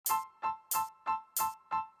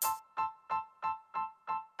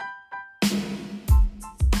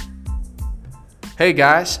Hey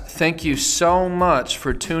guys, thank you so much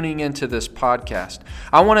for tuning into this podcast.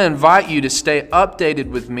 I want to invite you to stay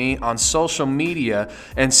updated with me on social media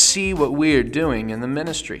and see what we are doing in the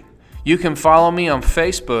ministry. You can follow me on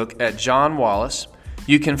Facebook at John Wallace.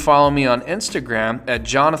 You can follow me on Instagram at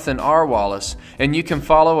Jonathan R. Wallace, and you can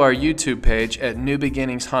follow our YouTube page at New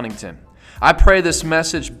Beginnings Huntington. I pray this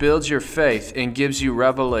message builds your faith and gives you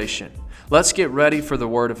revelation. Let's get ready for the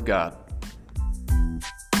Word of God.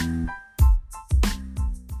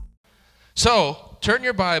 So, turn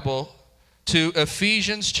your Bible to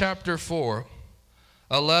Ephesians chapter 4,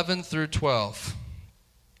 11 through 12.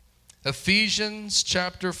 Ephesians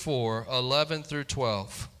chapter 4, 11 through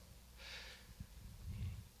 12.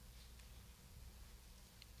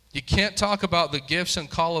 You can't talk about the gifts and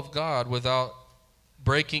call of God without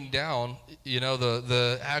breaking down,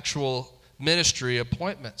 the actual ministry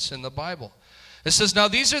appointments in the Bible. It says, now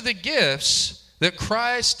these are the gifts that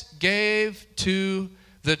Christ gave to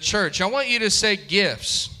the church. I want you to say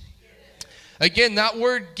gifts. Again, that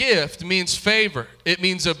word gift means favor. It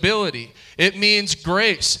means ability. It means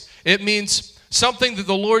grace. It means something that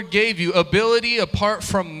the Lord gave you, ability apart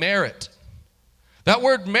from merit. That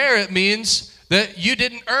word merit means that you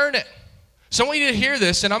didn't earn it. So I want you to hear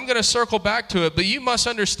this, and I'm going to circle back to it, but you must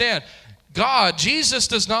understand, Jesus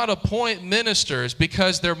does not appoint ministers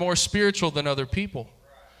because they're more spiritual than other people.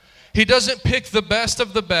 He doesn't pick the best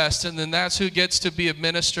of the best, and then that's who gets to be a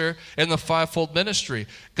minister in the fivefold ministry.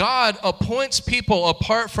 God appoints people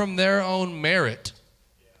apart from their own merit.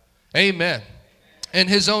 Amen. And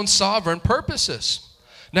His own sovereign purposes.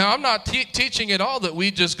 Now, I'm not teaching at all that we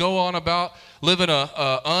just go on about living an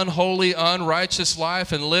unholy, unrighteous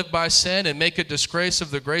life and live by sin and make a disgrace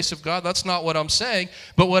of the grace of God. That's not what I'm saying.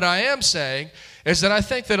 But what I am saying is that I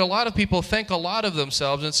think that a lot of people think a lot of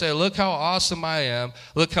themselves and say, look how awesome I am.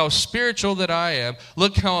 Look how spiritual that I am.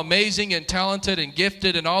 Look how amazing and talented and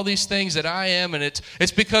gifted and all these things that I am. And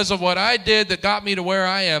it's because of what I did that got me to where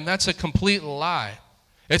I am. That's a complete lie.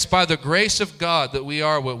 It's by the grace of God that we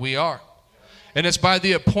are what we are. And it's by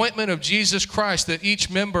the appointment of Jesus Christ that each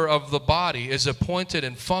member of the body is appointed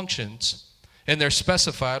and functions in their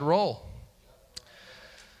specified role.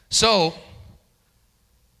 So,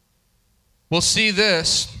 we'll see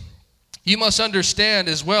this. You must understand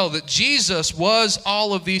as well that Jesus was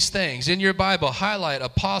all of these things. In your Bible, highlight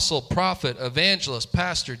apostle, prophet, evangelist,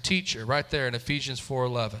 pastor, teacher, right there in Ephesians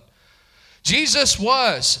 4:11. Jesus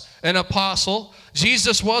was an apostle.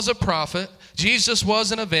 Jesus was a prophet. Jesus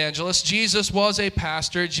was an evangelist. Jesus was a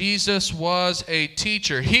pastor. Jesus was a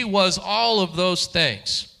teacher. He was all of those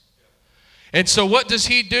things. And so what does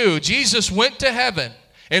He do? Jesus went to heaven,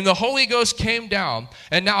 and the Holy Ghost came down,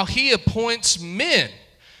 and now He appoints men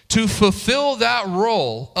to fulfill that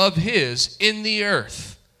role of His in the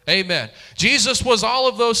earth. Amen. Jesus was all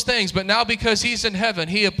of those things, but now because He's in heaven,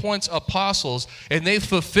 He appoints apostles, and they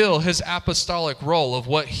fulfill His apostolic role of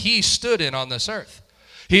what He stood in on this earth.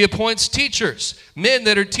 He appoints teachers, men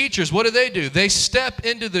that are teachers. What do? They step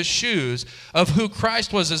into the shoes of who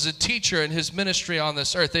Christ was as a teacher in His ministry on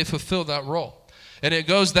this earth. They fulfill that role. And it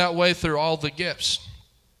goes that way through all the gifts.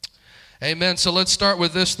 Amen. So let's start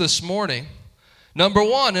with this morning. Number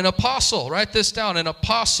one, an apostle. Write this down, an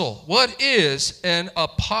apostle. What is an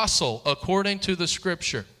apostle according to the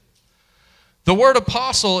Scripture? The word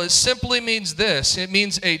apostle, it simply means this. It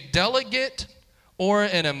means a delegate or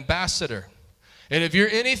an ambassador. And if you're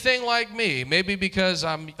anything like me, maybe because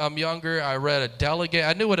I'm younger, I read a delegate.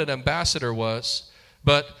 I knew what an ambassador was,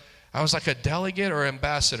 but I was like, a delegate or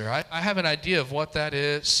ambassador? I have an idea of what that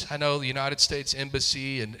is. I know the United States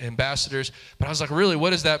Embassy and ambassadors, but I was like, really, what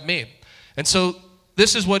does that mean? And so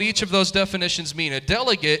this is what each of those definitions mean. A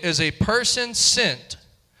delegate is a person sent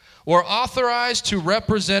or authorized to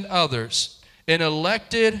represent others, an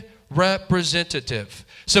elected representative.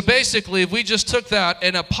 So basically, if we just took that,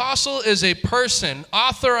 an apostle is a person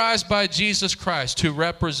authorized by Jesus Christ to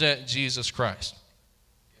represent Jesus Christ.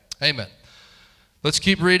 Amen. Let's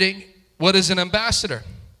keep reading. What is an ambassador?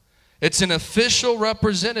 It's an official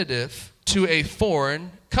representative to a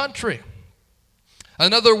foreign country.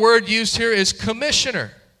 Another word used here is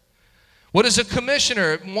commissioner. What is a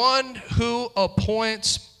commissioner? One who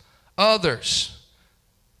appoints others.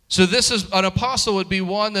 So this is, an apostle would be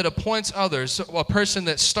one that appoints others, a person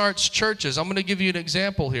that starts churches. I'm going to give you an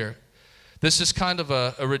example here. This is kind of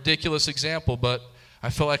a ridiculous example, but I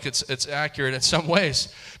feel like it's accurate in some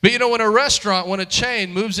ways. But when a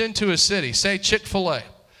chain moves into a city, say Chick-fil-A.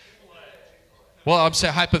 Well, I'm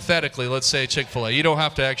saying hypothetically, let's say Chick-fil-A. You don't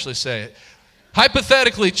have to actually say it.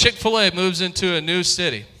 Hypothetically, Chick-fil-A moves into a new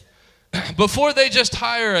city. before they just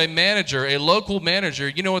hire a manager, a local manager,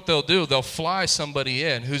 you know what they'll do? They'll fly somebody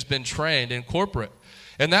in who's been trained in corporate.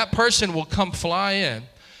 And that person will come fly in,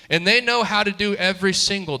 and they know how to do every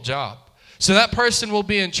single job. So that person will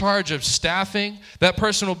be in charge of staffing. That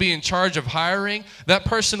person will be in charge of hiring. That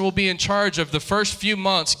person will be in charge of the first few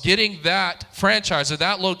months getting that franchise or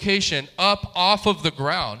that location up off of the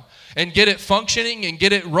ground and get it functioning and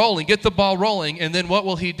get it rolling, get the ball rolling. And then what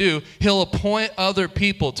will he do? He'll appoint other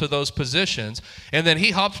people to those positions. And then he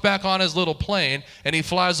hops back on his little plane and he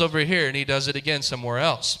flies over here and he does it again somewhere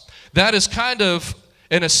else. That is kind of,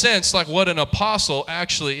 in a sense, like what an apostle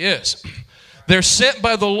actually is. They're sent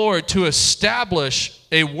by the Lord to establish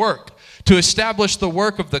a work, to establish the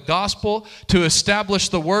work of the gospel, to establish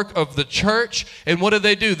the work of the church. And what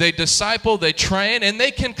do? They disciple, they train, and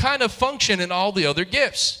they can kind of function in all the other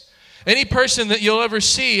gifts. Any person that you'll ever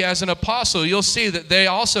see as an apostle, you'll see that they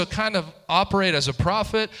also kind of operate as a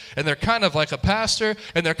prophet, and they're kind of like a pastor,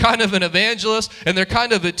 and they're kind of an evangelist, and they're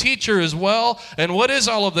kind of a teacher as well. And what is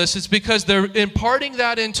all of this? It's because they're imparting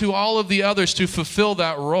that into all of the others to fulfill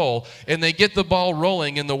that role, and they get the ball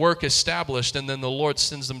rolling and the work established, and then the Lord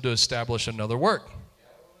sends them to establish another work.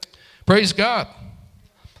 Praise God.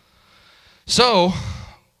 So,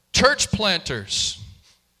 church planters.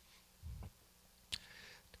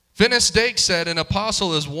 Finis Dake said, an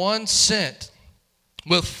apostle is one sent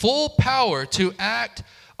with full power to act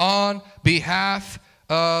on behalf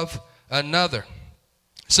of another.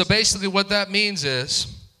 So basically what that means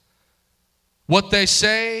is what they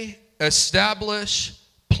say, establish,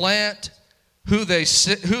 plant, who they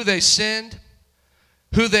send,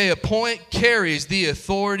 who they appoint carries the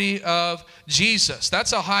authority of Jesus.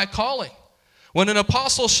 That's a high calling. When an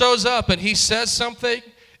apostle shows up and he says something,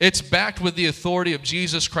 it's backed with the authority of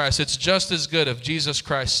Jesus Christ. It's just as good if Jesus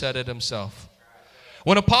Christ said it himself.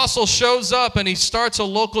 When an apostle shows up and he starts a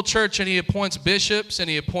local church and he appoints bishops and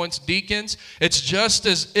he appoints deacons, it's just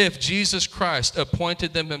as if Jesus Christ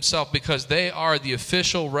appointed them himself, because they are the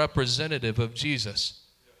official representative of Jesus.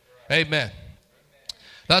 Amen.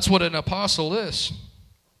 That's what an apostle is.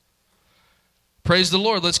 Praise the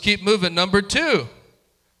Lord. Let's keep moving. Number 2,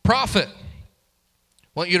 prophet. I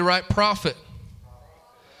want you to write prophet.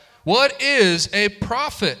 What is a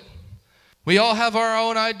prophet? We all have our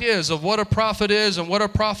own ideas of what a prophet is and what a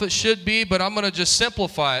prophet should be, but I'm going to just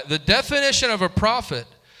simplify it. The definition of a prophet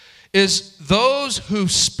is those who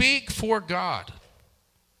speak for God.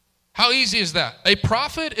 How easy is that? A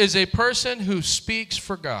prophet is a person who speaks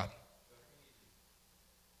for God.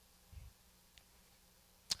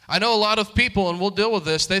 I know a lot of people, and we'll deal with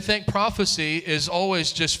this, they think prophecy is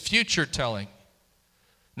always just future telling.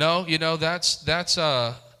 No, you know, that's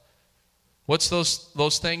what's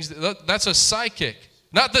those things? That's a psychic.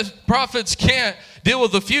 Not that prophets can't deal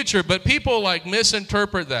with the future, but people like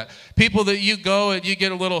misinterpret that. People that you go and you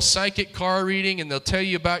get a little psychic card reading and they'll tell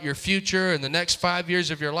you about your future and the next 5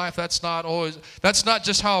 years of your life. That's not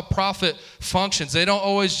just how a prophet functions. They don't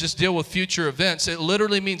always just deal with future events. It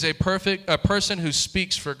literally means a person who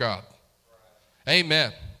speaks for God.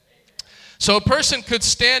 Amen. So a person could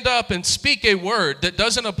stand up and speak a word that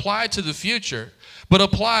doesn't apply to the future, but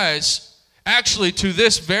applies actually to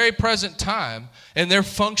this very present time, and they're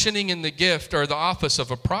functioning in the gift or the office of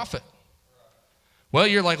a prophet. Well,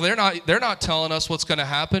 you're like, they're not telling us what's going to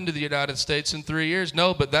happen to the United States in 3 years.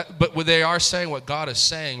 No, but they are saying what God is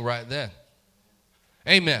saying right then.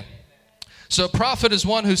 Amen. So a prophet is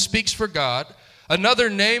one who speaks for God. Another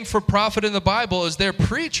name for prophet in the Bible is they're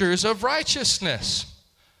preachers of righteousness.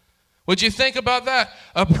 Would you think about that?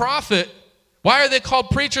 A prophet, why are they called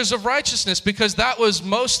preachers of righteousness? Because that was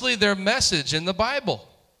mostly their message in the Bible.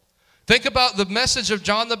 Think about the message of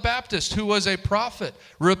John the Baptist, who was a prophet.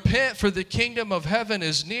 Repent, for the kingdom of heaven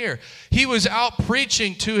is near. He was out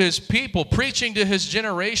preaching to his people, preaching to his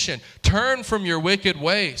generation. Turn from your wicked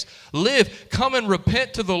ways. Live, come and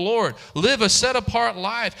repent to the Lord. Live a set-apart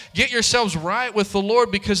life. Get yourselves right with the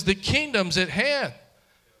Lord, because the kingdom's at hand.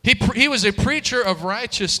 He was a preacher of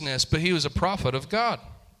righteousness, but he was a prophet of God.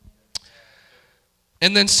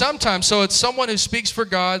 And then sometimes, so it's someone who speaks for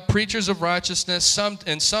God, preachers of righteousness,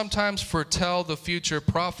 and sometimes foretell the future.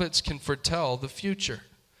 Prophets can foretell the future.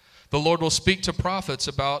 The Lord will speak to prophets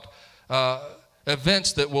about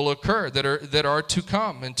events that will occur, that are to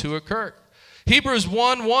come and to occur. Hebrews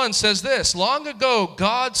 1:1 says this, long ago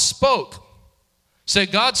God spoke. Say,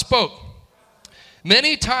 God spoke.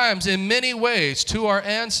 Many times in many ways to our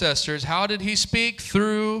ancestors. How did he speak?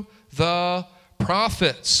 Through the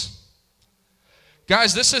prophets.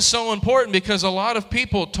 Guys, this is so important because a lot of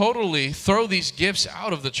people totally throw these gifts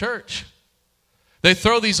out of the church. They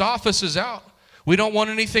throw these offices out. We don't want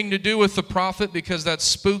anything to do with the prophet because that's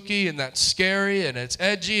spooky and that's scary and it's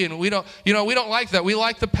edgy, and we don't like that. We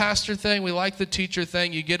like the pastor thing. We like the teacher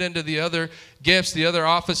thing. You get into the other gifts, the other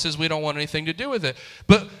offices, we don't want anything to do with it.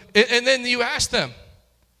 And then you ask them,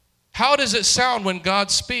 how does it sound when God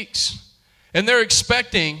speaks? And they're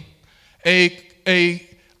expecting a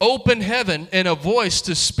open heaven and a voice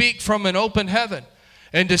to speak from an open heaven.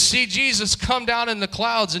 And to see Jesus come down in the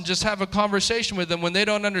clouds and just have a conversation with them when they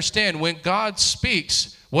don't understand. When God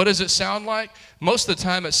speaks, what does it sound like? Most of the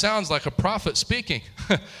time it sounds like a prophet speaking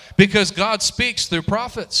because God speaks through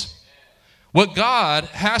prophets. What God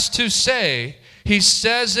has to say, he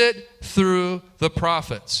says it through the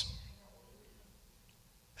prophets.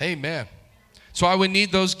 Amen. That's why we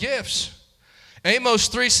need those gifts. Amos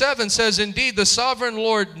 3:7 says, indeed, the sovereign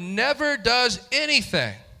Lord never does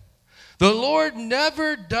anything. The Lord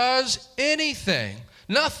never does anything,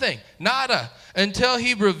 nothing, nada, until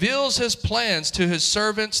he reveals his plans to his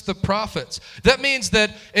servants, the prophets. That means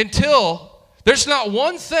that until there's not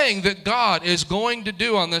one thing that God is going to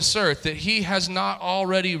do on this earth that he has not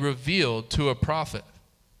already revealed to a prophet.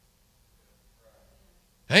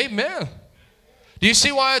 Amen. Do you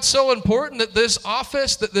see why it's so important that this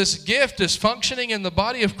office, that this gift is functioning in the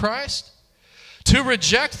body of Christ? To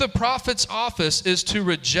reject the prophet's office is to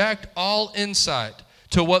reject all insight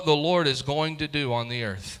to what the Lord is going to do on the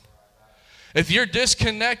earth. If you're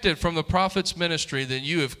disconnected from the prophet's ministry, then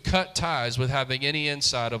you have cut ties with having any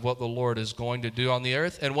insight of what the Lord is going to do on the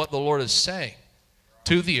earth and what the Lord is saying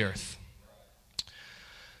to the earth.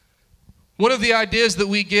 One of the ideas that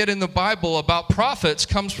we get in the Bible about prophets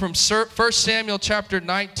comes from 1 Samuel chapter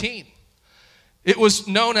 19. It was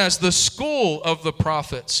known as the school of the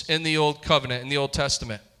prophets in the Old Covenant, in the Old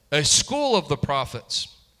Testament. A school of the prophets.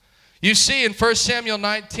 You see in 1 Samuel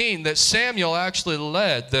 19 that Samuel actually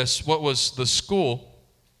led this, what was the school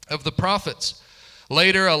of the prophets.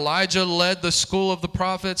 Later, Elijah led the school of the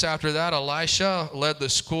prophets. After that, Elisha led the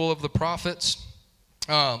school of the prophets.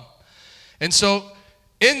 And so,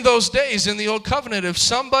 in those days, in the Old Covenant, if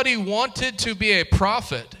somebody wanted to be a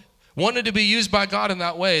prophet, wanted to be used by God in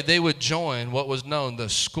that way, they would join what was known the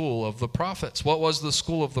school of the prophets. What was the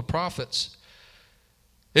school of the prophets?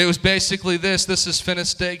 It was basically this. This is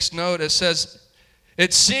Finis Dake's note. It says,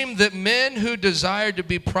 it seemed that men who desired to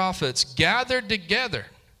be prophets gathered together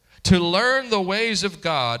to learn the ways of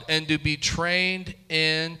God and to be trained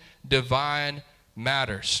in divine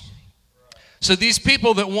matters. So these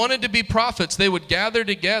people that wanted to be prophets, they would gather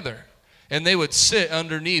together. And they would sit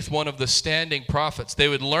underneath one of the standing prophets. They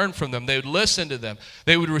would learn from them. They would listen to them.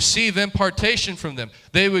 They would receive impartation from them.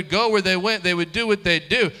 They would go where they went. They would do what they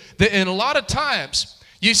do. And a lot of times,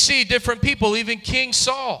 you see different people, even King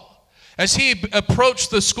Saul. As he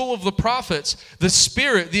approached the school of the prophets, the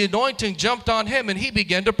Spirit, the anointing jumped on him and he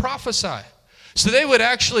began to prophesy. So they would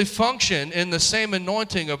actually function in the same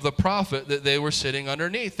anointing of the prophet that they were sitting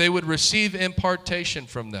underneath. They would receive impartation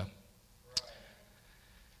from them.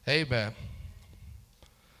 Amen.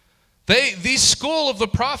 These school of the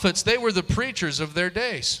prophets, they were the preachers of their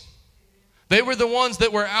days. They were the ones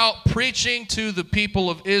that were out preaching to the people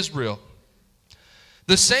of Israel.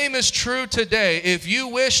 The same is true today. If you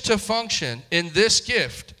wish to function in this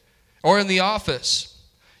gift or in the office,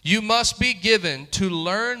 you must be given to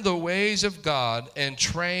learn the ways of God and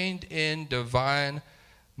trained in divine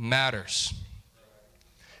matters.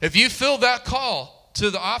 If you feel that call to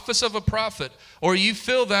the office of a prophet, or you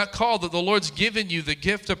feel that call that the Lord's given you the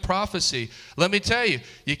gift of prophecy, let me tell you,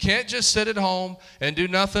 you can't just sit at home and do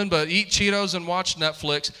nothing but eat Cheetos and watch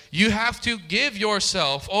Netflix. You have to give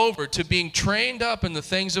yourself over to being trained up in the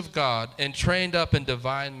things of God and trained up in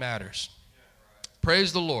divine matters.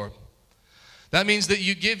 Praise the Lord. That means that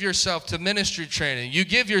you give yourself to ministry training. You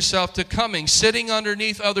give yourself to coming, sitting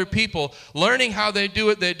underneath other people, learning how they do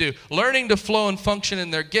what they do, learning to flow and function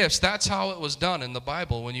in their gifts. That's how it was done in the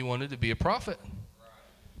Bible when you wanted to be a prophet.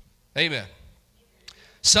 Amen.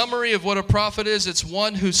 Summary of what a prophet is: it's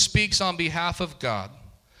one who speaks on behalf of God,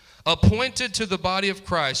 appointed to the body of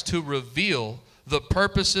Christ to reveal the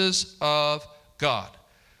purposes of God.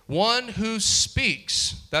 One who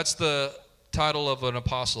speaks, that's the title of an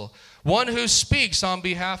apostle. One who speaks on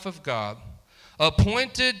behalf of God,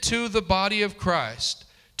 appointed to the body of Christ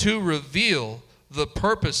to reveal the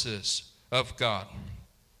purposes of God.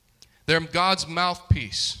 They're God's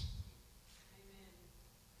mouthpiece.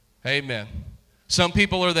 Amen. Some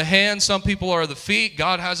people are the hands, some people are the feet.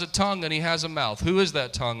 God has a tongue and he has a mouth. Who is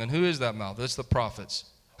that tongue and who is that mouth? It's the prophets.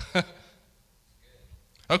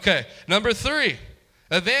 Okay, number 3,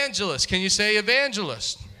 evangelist. Can you say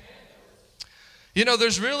evangelist? You know,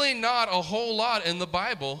 there's really not a whole lot in the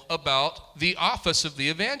Bible about the office of the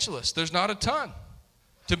evangelist. There's not a ton,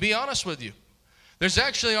 to be honest with you. There's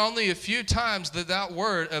actually only a few times that that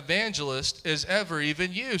word evangelist is ever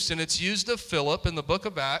even used, and it's used of Philip in the book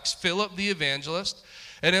of Acts, Philip the evangelist.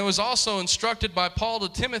 And it was also instructed by Paul to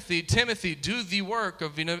Timothy, Timothy, do the work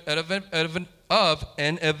of an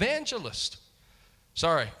evangelist.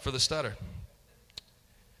 Sorry for the stutter.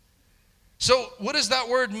 So what does that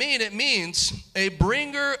word mean? It means a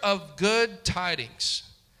bringer of good tidings.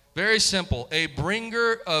 Very simple, a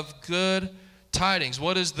bringer of good tidings.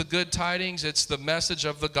 What is the good tidings? It's the message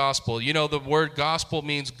of the gospel. You know, the word gospel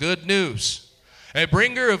means good news. A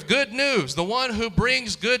bringer of good news, the one who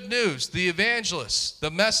brings good news, the evangelist, the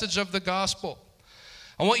message of the gospel.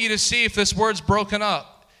 I want you to see if this word's broken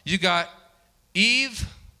up. You got Eve,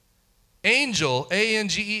 angel,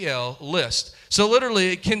 A-N-G-E-L, list. So literally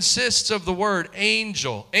it consists of the word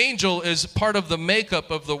angel. Angel is part of the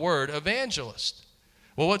makeup of the word evangelist.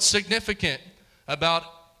 Well, what's significant about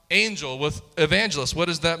angel with evangelist? What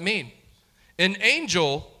does that mean? An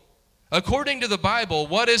angel, according to the Bible,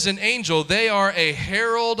 what is an angel? They are a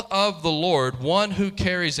herald of the Lord, one who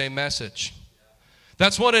carries a message.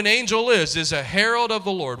 That's what an angel is a herald of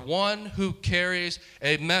the Lord, one who carries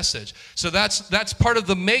a message. So that's part of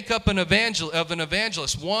the makeup of an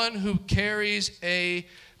evangelist, one who carries a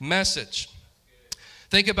message.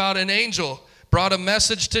 Think about an angel brought a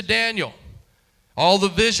message to Daniel. All the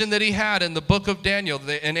vision that he had in the book of Daniel,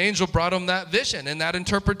 an angel brought him that vision and that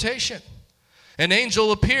interpretation. An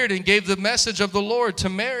angel appeared and gave the message of the Lord to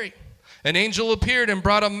Mary. An angel appeared and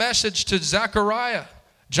brought a message to Zechariah,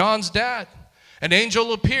 John's dad. An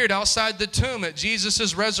angel appeared outside the tomb at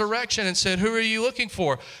Jesus' resurrection and said, who are you looking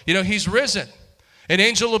for? You know, he's risen. An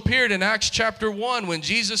angel appeared in Acts chapter 1 when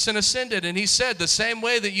Jesus ascended, and he said, the same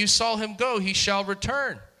way that you saw him go, he shall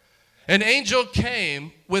return. An angel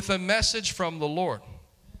came with a message from the Lord.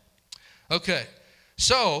 Okay,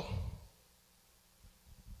 so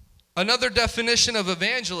another definition of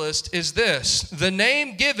evangelist is this: the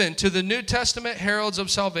name given to the New Testament heralds of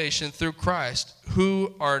salvation through Christ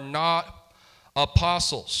who are not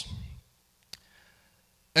apostles.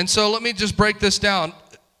 And so let me just break this down.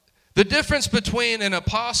 The difference between an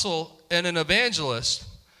apostle and an evangelist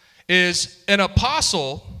is an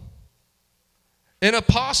apostle,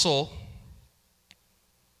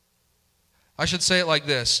 I should say it like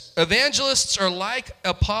this. Evangelists are like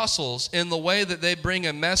apostles in the way that they bring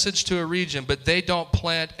a message to a region, but they don't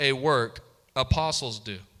plant a work. Apostles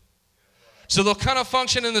do. So they'll kind of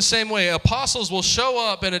function in the same way. Apostles will show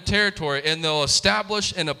up in a territory and they'll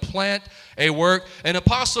establish and plant a work. An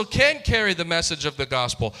apostle can carry the message of the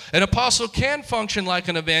gospel. An apostle can function like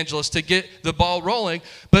an evangelist to get the ball rolling.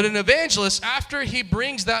 But an evangelist, after he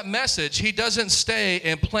brings that message, he doesn't stay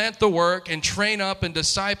and plant the work and train up and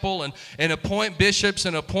disciple and appoint bishops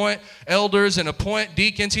and appoint elders and appoint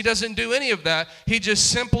deacons. He doesn't do any of that. He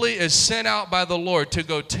just simply is sent out by the Lord to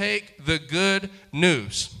go take the good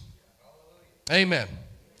news. Amen.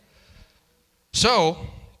 So,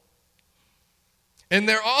 and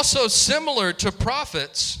they're also similar to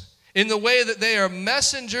prophets in the way that they are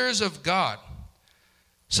messengers of God.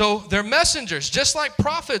 So they're messengers, just like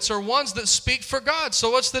prophets are ones that speak for God.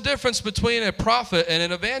 So what's the difference between a prophet and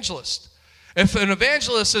an evangelist? If an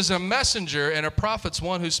evangelist is a messenger and a prophet's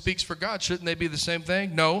one who speaks for God, shouldn't they be the same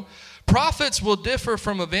thing? No. Prophets will differ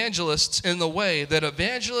from evangelists in the way that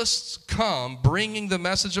evangelists come bringing the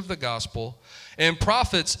message of the gospel, and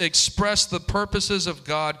prophets express the purposes of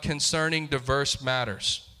God concerning diverse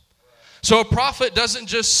matters. So a prophet doesn't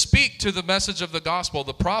just speak to the message of the gospel.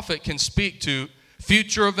 The prophet can speak to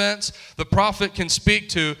future events. The prophet can speak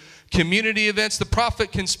to community events. The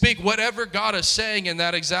prophet can speak whatever God is saying in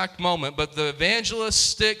that exact moment, but the evangelist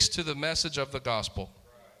sticks to the message of the gospel.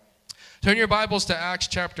 Turn your Bibles to Acts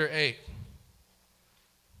chapter 8.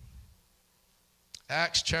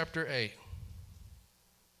 Acts chapter 8.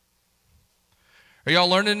 Are y'all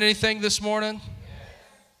learning anything this morning? Yes.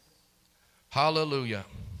 Hallelujah.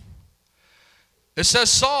 It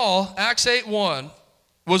says Saul, Acts 8:1,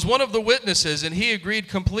 was one of the witnesses, and he agreed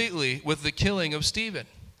completely with the killing of Stephen.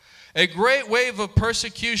 A great wave of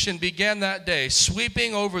persecution began that day,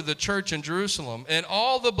 sweeping over the church in Jerusalem, and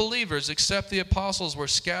all the believers except the apostles were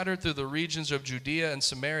scattered through the regions of Judea and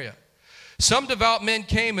Samaria. Some devout men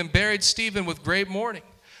came and buried Stephen with great mourning.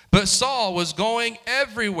 But Saul was going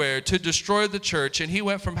everywhere to destroy the church, and he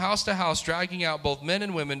went from house to house, dragging out both men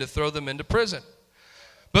and women to throw them into prison.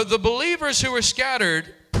 But the believers who were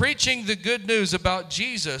scattered, preaching the good news about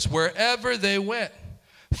Jesus wherever they went.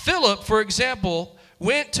 Philip, for example,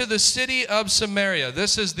 went to the city of Samaria.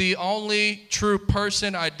 This is the only true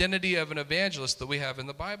person identity of an evangelist that we have in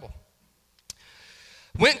the Bible.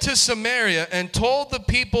 Went to Samaria and told the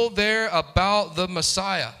people there about the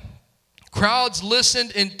Messiah. Crowds listened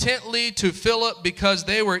intently to Philip because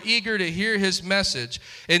they were eager to hear his message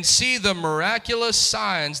and see the miraculous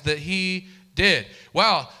signs that he did.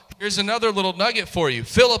 Wow, here's another little nugget for you.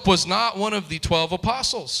 Philip was not one of the 12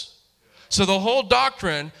 apostles. So the whole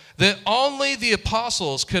doctrine that only the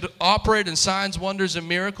apostles could operate in signs, wonders, and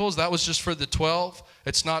miracles, that was just for the 12.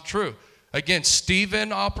 It's not true. Again,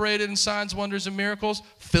 Stephen operated in signs, wonders, and miracles.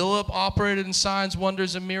 Philip operated in signs,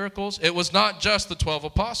 wonders, and miracles. It was not just the 12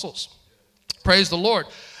 apostles. Praise the Lord.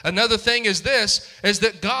 Another thing is this, is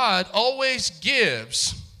that God always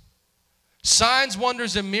gives signs,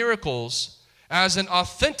 wonders, and miracles as an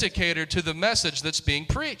authenticator to the message that's being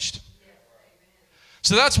preached.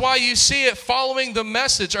 So that's why you see it following the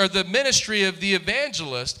message or the ministry of the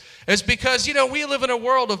evangelist, is because, we live in a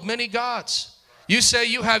world of many gods. You say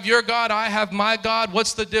you have your God, I have my God.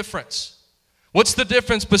 What's the difference? What's the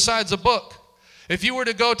difference besides a book? If you were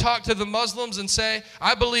to go talk to the Muslims and say,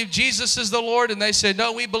 I believe Jesus is the Lord, and they say,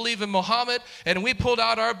 no, we believe in Muhammad, and we pulled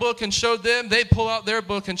out our book and showed them, they pull out their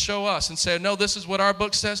book and show us and say, no, this is what our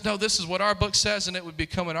book says, no, this is what our book says, and it would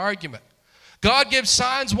become an argument. God gives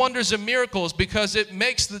signs, wonders, and miracles because it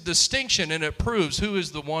makes the distinction and it proves who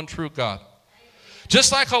is the one true God.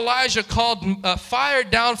 Just like Elijah called fire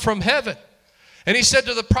down from heaven. And he said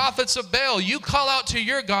to the prophets of Baal, you call out to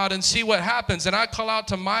your God and see what happens, and I call out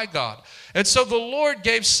to my God. And so the Lord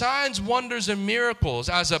gave signs, wonders, and miracles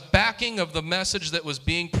as a backing of the message that was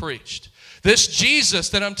being preached. This Jesus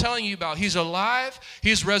that I'm telling you about, he's alive,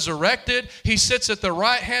 he's resurrected, he sits at the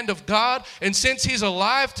right hand of God, and since he's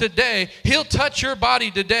alive today, he'll touch your body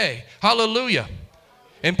today. Hallelujah.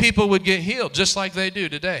 And people would get healed just like they do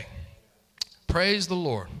today. Praise the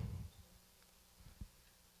Lord.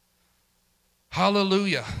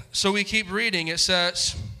 Hallelujah. So we keep reading. It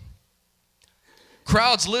says,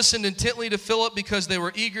 crowds listened intently to Philip because they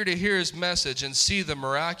were eager to hear his message and see the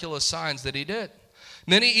miraculous signs that he did.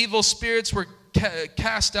 Many evil spirits were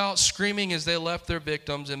cast out screaming as they left their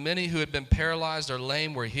victims, and many who had been paralyzed or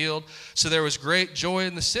lame were healed. So there was great joy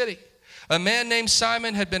in the city. A man named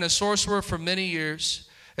Simon had been a sorcerer for many years.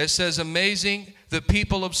 It says, amazing the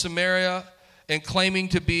people of Samaria and claiming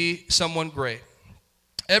to be someone great.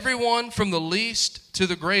 Everyone from the least to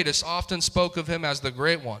the greatest often spoke of him as the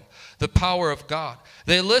great one, the power of God.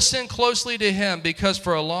 They listened closely to him because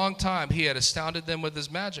for a long time he had astounded them with his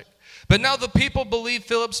magic. But now the people believed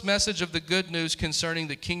Philip's message of the good news concerning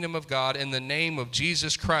the kingdom of God in the name of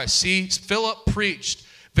Jesus Christ. See, Philip preached,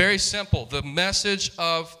 very simple, the message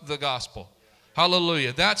of the gospel.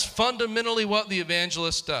 Hallelujah. That's fundamentally what the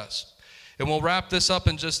evangelist does. And we'll wrap this up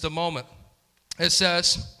in just a moment. It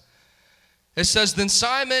says, then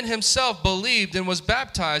Simon himself believed and was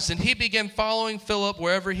baptized, and he began following Philip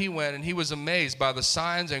wherever he went, and he was amazed by the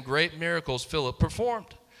signs and great miracles Philip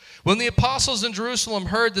performed. When the apostles in Jerusalem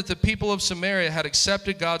heard that the people of Samaria had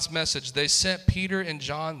accepted God's message, they sent Peter and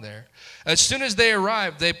John there. As soon as they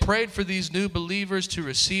arrived, they prayed for these new believers to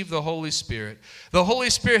receive the Holy Spirit. The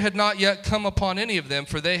Holy Spirit had not yet come upon any of them,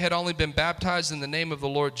 for they had only been baptized in the name of the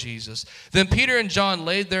Lord Jesus. Then Peter and John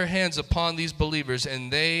laid their hands upon these believers,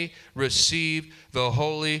 and they received the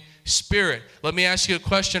Holy Spirit. Let me ask you a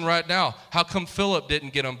question right now. How come Philip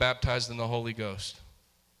didn't get them baptized in the Holy Ghost?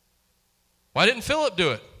 Why didn't Philip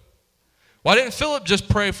do it? Why didn't Philip just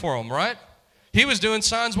pray for them, right? He was doing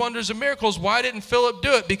signs, wonders, and miracles. Why didn't Philip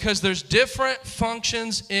do it? Because there's different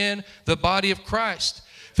functions in the body of Christ.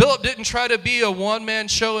 Philip didn't try to be a one-man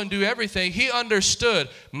show and do everything. He understood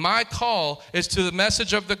my call is to the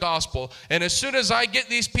message of the gospel. And as soon as I get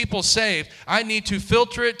these people saved, I need to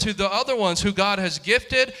filter it to the other ones who God has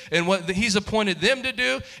gifted and what he's appointed them to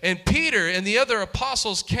do. And Peter and the other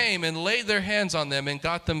apostles came and laid their hands on them and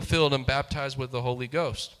got them filled and baptized with the Holy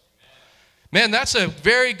Ghost. Man, that's a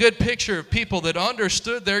very good picture of people that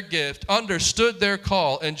understood their gift, understood their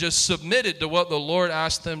call, and just submitted to what the Lord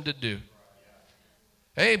asked them to do.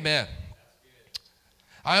 Amen.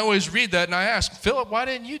 I always read that and I ask, Philip, why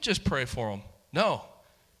didn't you just pray for them? No,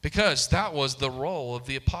 because that was the role of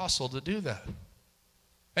the apostle to do that.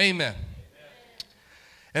 Amen.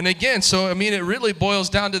 And again, so it really boils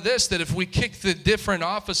down to this, that if we kick the different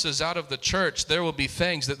offices out of the church, there will be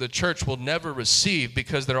things that the church will never receive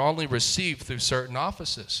because they're only received through certain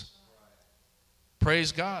offices.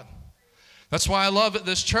 Praise God. That's why I love at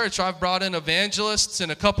this church. I've brought in evangelists.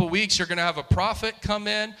 In a couple weeks, you're going to have a prophet come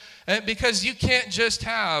in. And because you can't just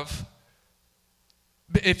have,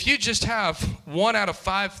 if you just have 1 out of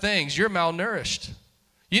 5 things, you're malnourished.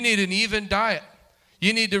 You need an even diet.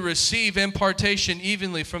 You need to receive impartation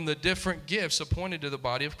evenly from the different gifts appointed to the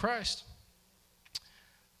body of Christ.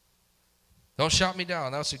 Don't shout me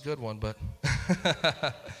down. That's a good one, but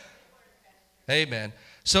amen.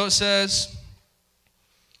 So it says,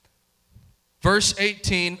 verse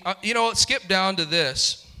 18, skip down to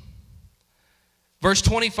this. Verse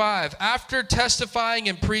 25, after testifying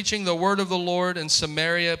and preaching the word of the Lord in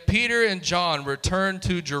Samaria, Peter and John returned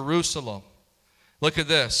to Jerusalem. Look at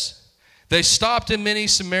this. They stopped in many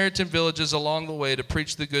Samaritan villages along the way to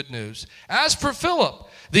preach the good news. As for Philip,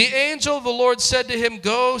 the angel of the Lord said to him,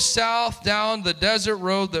 go south down the desert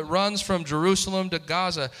road that runs from Jerusalem to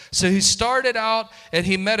Gaza. So he started out and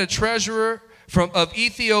he met a treasurer of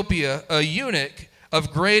Ethiopia, a eunuch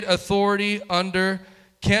of great authority under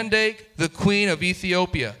Candace, the queen of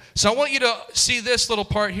Ethiopia. So I want you to see this little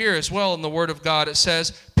part here as well in the Word of God. It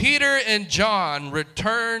says, Peter and John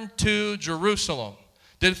returned to Jerusalem.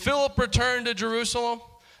 Did Philip return to Jerusalem?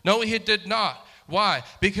 No, he did not. Why?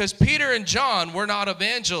 Because Peter and John were not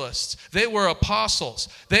evangelists. They were apostles.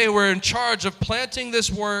 They were in charge of planting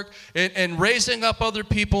this work and raising up other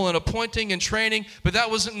people and appointing and training, but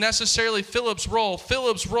that wasn't necessarily Philip's role.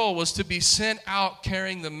 Philip's role was to be sent out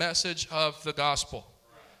carrying the message of the gospel.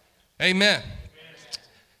 Amen.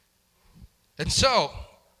 And so,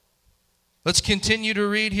 let's continue to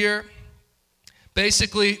read here.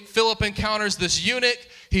 Basically, Philip encounters this eunuch.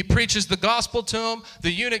 He preaches the gospel to him. The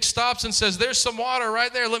eunuch stops and says, there's some water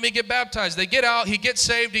right there. Let me get baptized. They get out. He gets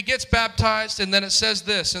saved. He gets baptized. And then it says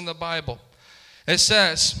this in the Bible. It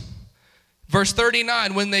says, verse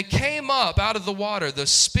 39, when they came up out of the water, the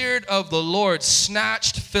Spirit of the Lord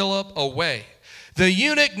snatched Philip away. The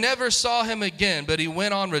eunuch never saw him again, but he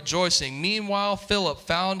went on rejoicing. Meanwhile, Philip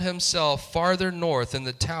found himself farther north in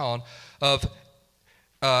the town of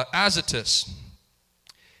Azotus.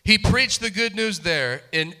 He preached the good news there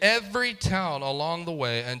in every town along the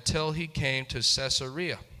way until he came to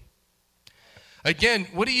Caesarea. Again,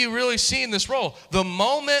 what do you really see in this role? The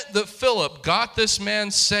moment that Philip got this man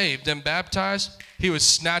saved and baptized, he was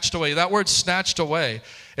snatched away. That word snatched away,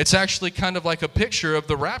 it's actually kind of like a picture of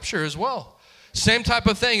the rapture as well. Same type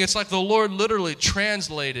of thing. It's like the Lord literally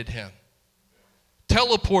translated him,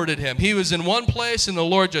 teleported him. He was in one place and the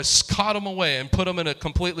Lord just caught him away and put him in a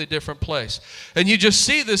completely different place. And you just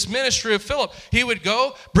see this ministry of Philip. He would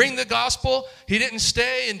go, bring the gospel. He didn't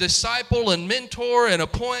stay and disciple and mentor and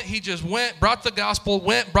appoint. He just went, brought the gospel,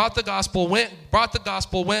 went, brought the gospel, went, brought the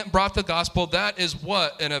gospel, went, brought the gospel. That is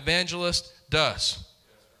what an evangelist does.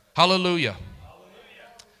 Hallelujah.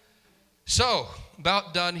 So,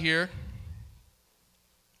 about done here.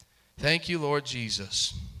 Thank you, Lord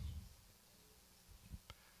Jesus.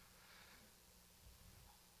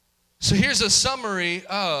 So here's a summary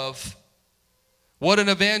of what an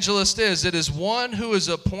evangelist is. It is one who is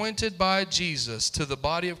appointed by Jesus to the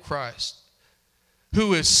body of Christ,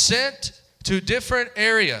 who is sent to different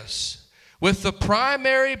areas with the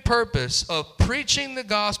primary purpose of preaching the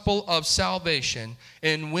gospel of salvation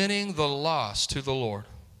and winning the lost to the Lord.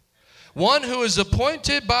 One who is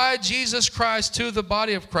appointed by Jesus Christ to the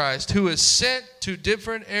body of Christ, who is sent to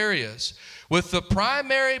different areas with the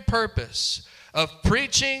primary purpose of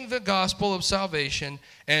preaching the gospel of salvation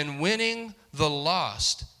and winning the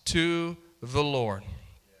lost to the Lord.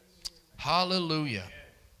 Hallelujah.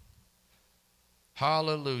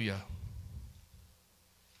 Hallelujah.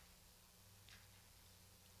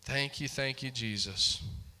 Thank you, Jesus.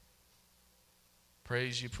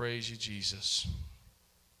 Praise you, Jesus.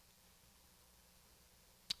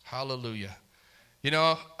 Hallelujah. You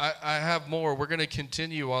know, I have more. We're going to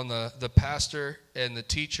continue on the pastor and the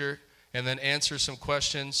teacher and then answer some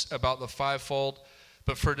questions about the fivefold.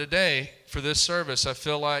 But for today, for this service, I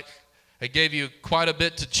feel like I gave you quite a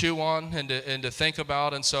bit to chew on and to think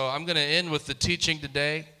about. And so I'm going to end with the teaching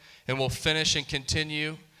today, and we'll finish and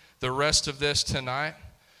continue the rest of this tonight.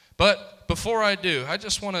 But before I do, I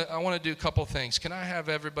want to do a couple things. Can I have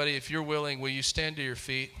everybody, if you're willing, will you stand to your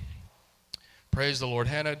feet? Praise the Lord.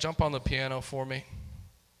 Hannah, jump on the piano for me.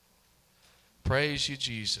 Praise you,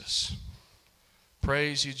 Jesus.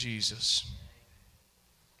 Praise you, Jesus.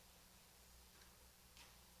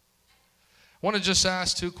 I want to just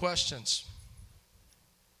ask two questions.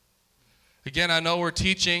 Again, I know we're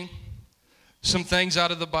teaching some things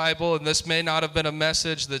out of the Bible, and this may not have been a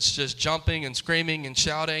message that's just jumping and screaming and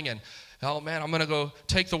shouting and, oh man, I'm going to go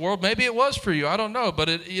take the world. Maybe it was for you. I don't know. But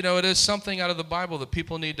it is something out of the Bible that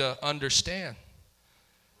people need to understand.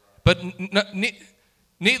 But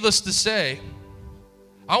needless to say,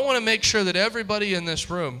 I want to make sure that everybody in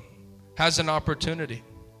this room has an opportunity.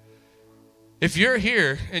 If you're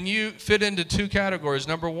here and you fit into two categories,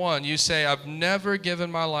 number one, you say, I've never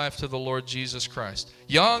given my life to the Lord Jesus Christ.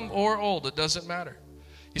 Young or old, it doesn't matter.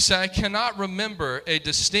 You say, I cannot remember a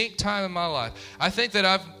distinct time in my life. I think that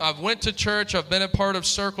I've went to church, I've been a part of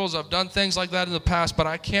circles, I've done things like that in the past, but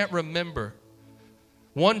I can't remember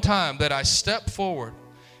one time that I stepped forward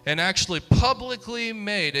and actually publicly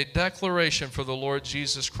made a declaration for the Lord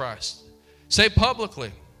Jesus Christ. Say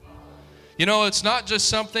publicly. You know, it's not just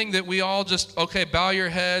something that we all just, okay, bow your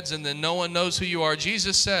heads and then no one knows who you are.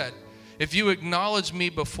 Jesus said, if you acknowledge me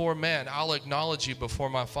before man, I'll acknowledge you before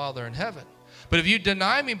my Father in heaven. But if you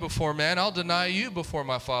deny me before man, I'll deny you before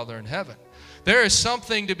my Father in heaven. There is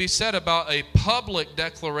something to be said about a public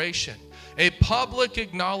declaration, a public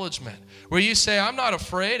acknowledgement, where you say, I'm not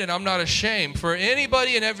afraid and I'm not ashamed for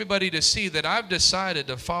anybody and everybody to see that I've decided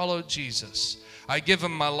to follow Jesus. I give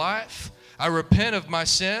him my life, I repent of my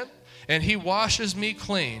sin, and he washes me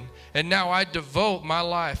clean, and now I devote my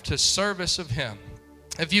life to service of him.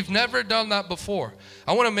 If you've never done that before,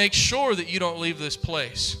 I want to make sure that you don't leave this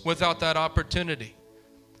place without that opportunity.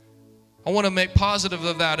 I want to make positive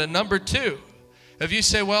of that. And number two, if you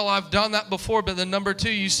say, well, I've done that before, but then number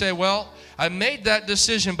two, you say, well, I made that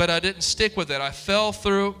decision, but I didn't stick with it. I fell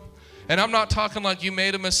through. And I'm not talking like you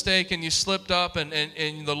made a mistake and you slipped up and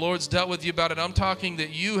the Lord's dealt with you about it. I'm talking that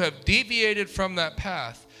you have deviated from that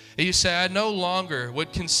path. And you say, I no longer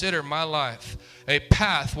would consider my life a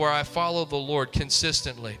path where I follow the Lord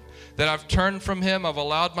consistently. That I've turned from him, I've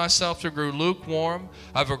allowed myself to grow lukewarm,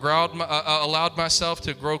 I've allowed myself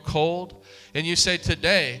to grow cold. And you say,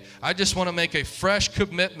 today, I just want to make a fresh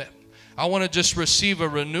commitment. I want to just receive a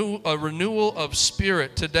renewal of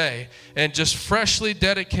spirit today and just freshly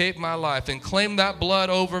dedicate my life and claim that blood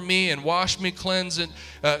over me and wash me clean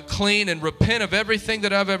and repent of everything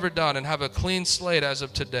that I've ever done and have a clean slate as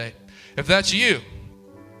of today. If that's you,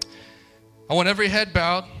 I want every head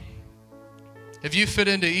bowed. If you fit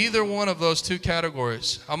into either one of those two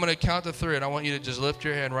categories, I'm going to count to three and I want you to just lift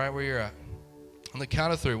your hand right where you're at. On the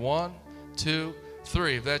count of three. 1, 2,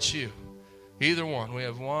 3. If that's you. Either one. We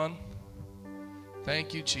have 1.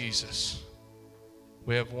 Thank you, Jesus.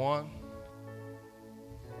 We have 1.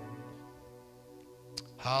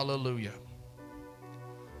 Hallelujah.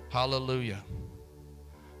 Hallelujah.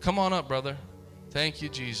 Come on up, brother. Thank you,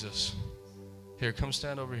 Jesus. Here, come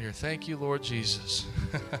stand over here. Thank you, Lord Jesus.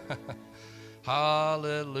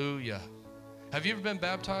 Hallelujah. Have you ever been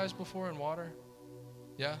baptized before in water?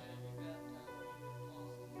 Yeah?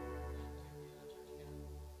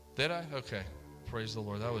 Did I? Okay. Praise the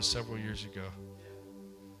Lord. That was several years ago.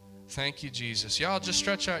 Thank you, Jesus. Y'all just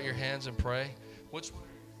stretch out your hands and pray. Which one?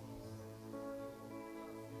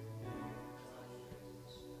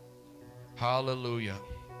 Hallelujah.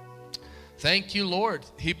 Thank you, Lord.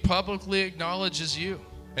 He publicly acknowledges you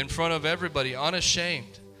in front of everybody,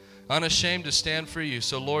 unashamed. Unashamed to stand for you.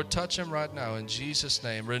 So, Lord, touch him right now in Jesus'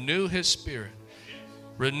 name. Renew his spirit.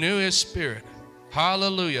 Renew his spirit.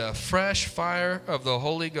 Hallelujah. A fresh fire of the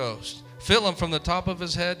Holy Ghost. Fill him from the top of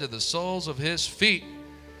his head to the soles of his feet.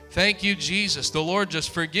 Thank you, Jesus. The Lord just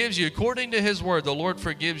forgives you. According to his word, the Lord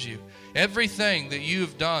forgives you. Everything that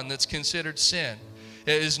you've done that's considered sin,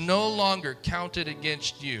 it is no longer counted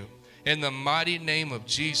against you. In the mighty name of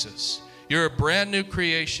Jesus, you're a brand new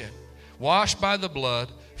creation, washed by the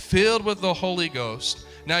blood, filled with the Holy Ghost.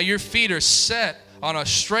 Now your feet are set on a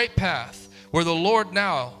straight path where the Lord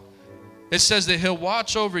now, it says that he'll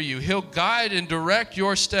watch over you. He'll guide and direct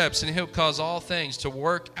your steps, and he'll cause all things to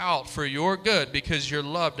work out for your good because you're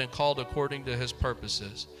loved and called according to his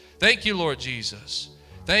purposes. Thank you, Lord Jesus.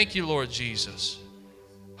 Thank you, Lord Jesus.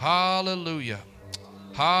 Hallelujah.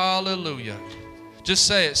 Hallelujah. Just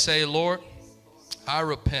say it. Say, Lord, I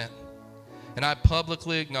repent and I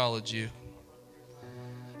publicly acknowledge you.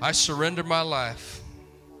 I surrender my life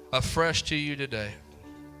afresh to you today.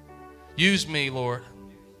 Use me, Lord.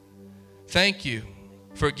 Thank you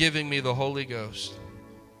for giving me the Holy Ghost.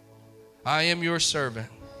 I am your servant.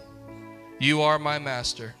 You are my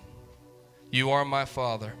master. You are my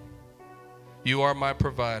Father. You are my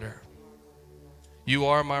provider. You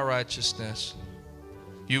are my righteousness.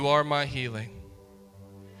 You are my healing.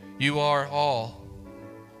 You are all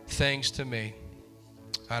things to me,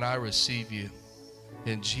 and I receive you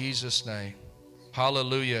in Jesus' name.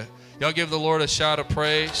 Hallelujah. Y'all give the Lord a shout of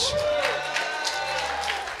praise.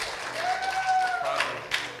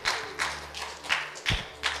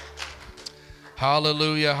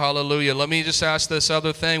 Hallelujah, hallelujah. Let me just ask this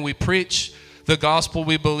other thing. We preach the gospel.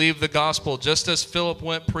 We believe the gospel. Just as Philip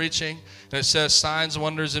went preaching, and it says signs,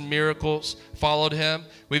 wonders, and miracles followed him.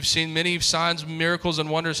 We've seen many signs, miracles, and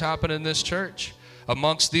wonders happen in this church.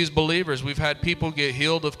 Amongst these believers, we've had people get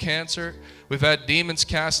healed of cancer. We've had demons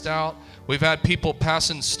cast out. We've had people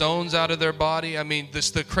passing stones out of their body. I mean,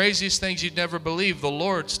 this the craziest things you'd never believe. The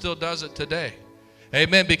Lord still does it today.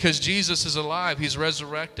 Amen. Because Jesus is alive. He's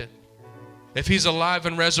resurrected. If he's alive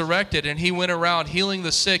and resurrected and he went around healing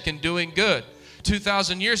the sick and doing good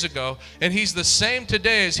 2,000 years ago, and he's the same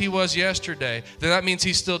today as he was yesterday, then that means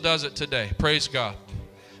he still does it today. Praise God.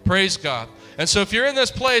 Praise God. And so if you're in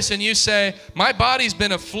this place and you say, my body's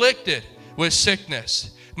been afflicted with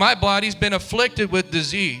sickness, my body's been afflicted with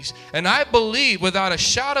disease, and I believe without a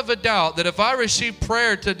shadow of a doubt that if I receive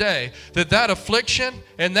prayer today, that that affliction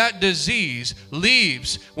and that disease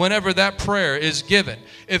leaves whenever that prayer is given.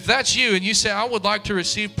 If that's you and you say, I would like to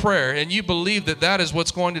receive prayer, and you believe that that is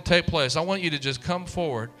what's going to take place, I want you to just come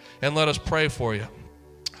forward and let us pray for you.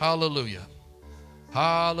 Hallelujah.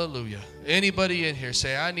 Hallelujah. Anybody in here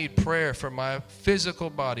say, I need prayer for my physical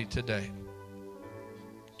body today?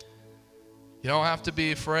 You don't have to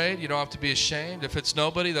be afraid. You don't have to be ashamed. If it's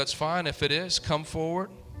nobody, that's fine. If it is, come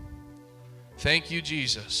forward. Thank you,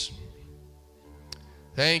 Jesus.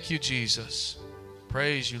 Thank you, Jesus.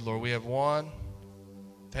 Praise you, Lord. We have one.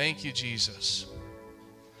 Thank you, Jesus.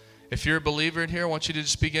 If you're a believer in here, I want you to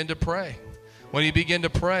just begin to pray. When you begin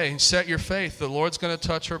to pray and set your faith, the Lord's going to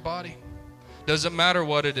touch her body. Doesn't matter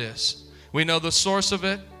what it is. We know the source of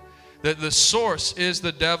it, that the source is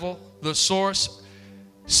the devil. The source,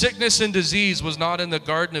 sickness and disease was not in the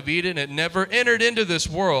Garden of Eden. It never entered into this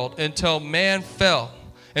world until man fell,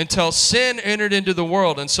 until sin entered into the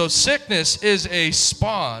world. And so sickness is a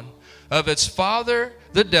spawn of its father,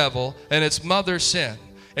 the devil, and its mother, sin.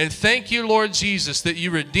 And thank you, Lord Jesus, that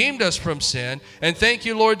you redeemed us from sin. And thank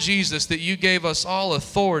you, Lord Jesus, that you gave us all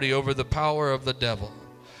authority over the power of the devil.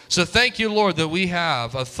 So thank you, Lord, that we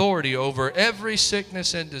have authority over every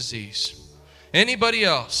sickness and disease. Anybody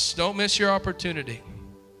else, don't miss your opportunity.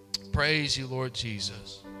 Praise you, Lord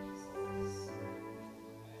Jesus.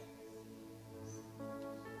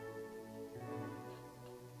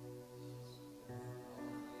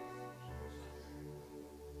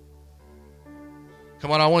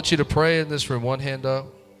 Come on, I want you to pray in this room. One hand up.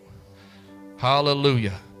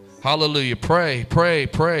 Hallelujah. Hallelujah. Pray, pray,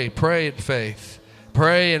 pray, pray in faith.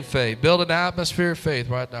 Pray in faith. Build an atmosphere of faith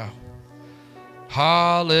right now.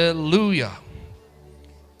 Hallelujah.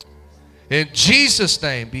 In Jesus'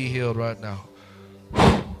 name, be healed right now.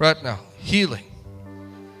 Right now. Healing.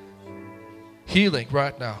 Healing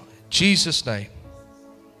right now. In Jesus' name.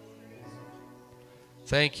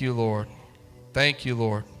 Thank you, Lord. Thank you,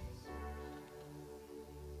 Lord.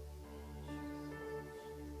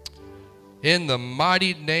 In the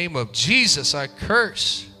mighty name of Jesus, I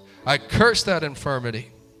curse that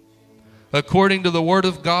infirmity. According to the word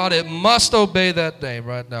of God, it must obey that name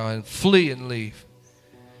right now and flee and leave.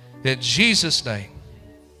 In Jesus' name.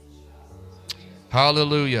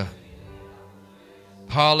 Hallelujah.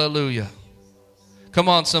 Hallelujah. Come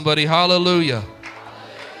on, somebody. Hallelujah.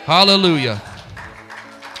 Hallelujah.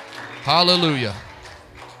 Hallelujah.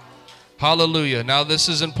 Hallelujah. Now this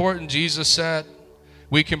is important. Jesus said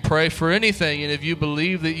we can pray for anything, and if you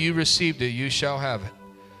believe that you received it, you shall have it.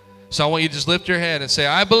 So I want you to just lift your hand and say,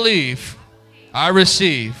 I believe I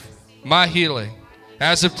receive my healing.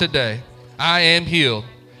 As of today, I am healed.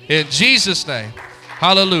 In Jesus' name.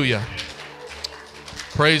 Hallelujah.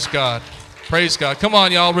 Praise God. Praise God. Come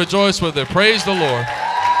on, y'all. Rejoice with it. Praise the Lord.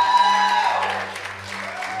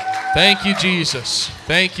 Thank you, Jesus.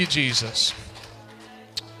 Thank you, Jesus.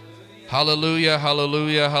 Hallelujah,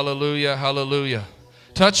 hallelujah, hallelujah, hallelujah.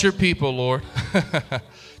 Touch your people, Lord.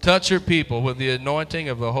 Touch your people with the anointing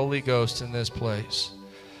of the Holy Ghost in this place.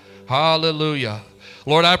 Hallelujah.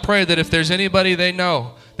 Lord, I pray that if there's anybody they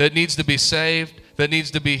know that needs to be saved, that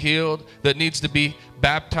needs to be healed, that needs to be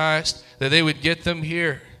baptized, that they would get them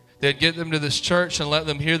here. They'd get them to this church and let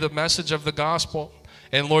them hear the message of the gospel.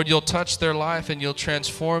 And Lord, you'll touch their life and you'll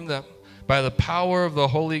transform them by the power of the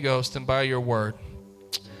Holy Ghost and by your word.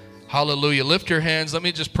 Hallelujah. Lift your hands. Let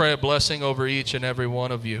me just pray a blessing over each and every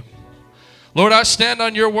one of you. Lord, I stand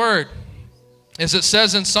on your word. As it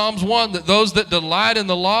says in Psalms 1, that those that delight in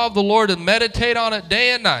the law of the Lord and meditate on it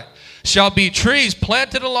day and night shall be trees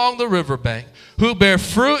planted along the riverbank, who bear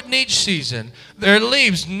fruit in each season. Their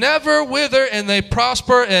leaves never wither, and they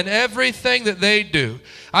prosper in everything that they do.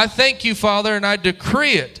 I thank you, Father, and I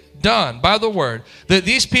decree it done by the word, that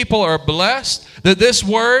these people are blessed, that this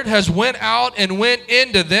word has went out and went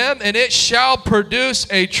into them, and it shall produce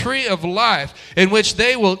a tree of life in which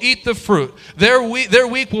they will eat the fruit. Their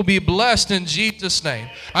week will be blessed in Jesus' name.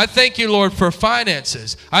 I thank you, Lord, for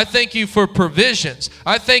finances. I thank you for provisions.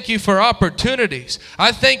 I thank you for opportunities.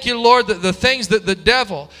 I thank you, Lord, that the things that the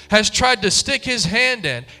devil has tried to stick his hand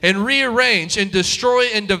in and rearrange and destroy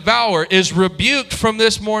and devour is rebuked from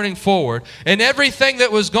this morning forward. And everything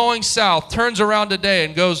that was going south turns around today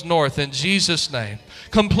and goes north in Jesus' name.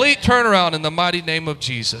 Complete turnaround in the mighty name of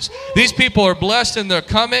Jesus. These people are blessed in their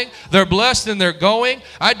coming. They're blessed in their going.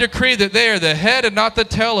 I decree that they are the head and not the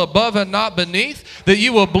tail, above and not beneath, that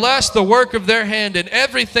you will bless the work of their hand in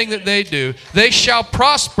everything that they do. They shall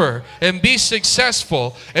prosper and be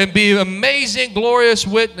successful and be amazing, glorious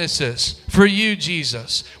witnesses for you,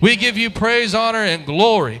 Jesus. We give you praise, honor, and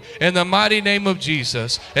glory in the mighty name of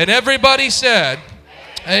Jesus. And everybody said,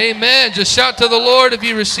 amen. Just shout to the Lord if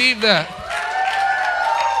you receive that.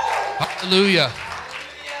 Hallelujah.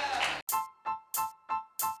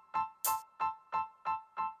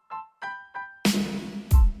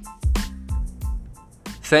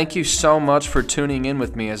 Thank you so much for tuning in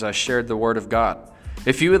with me as I shared the Word of God.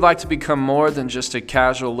 If you would like to become more than just a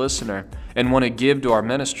casual listener and want to give to our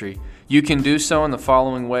ministry, you can do so in the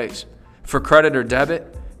following ways. For credit or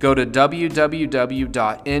debit, go to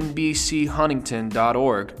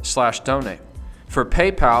www.nbchuntington.org/donate. For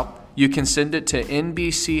PayPal, you can send it to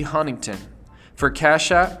NBC Huntington. For Cash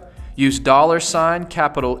App, use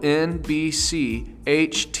capital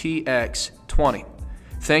NBCHTX20.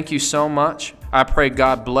 Thank you so much. I pray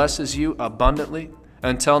God blesses you abundantly.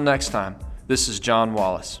 Until next time, this is John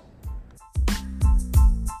Wallace.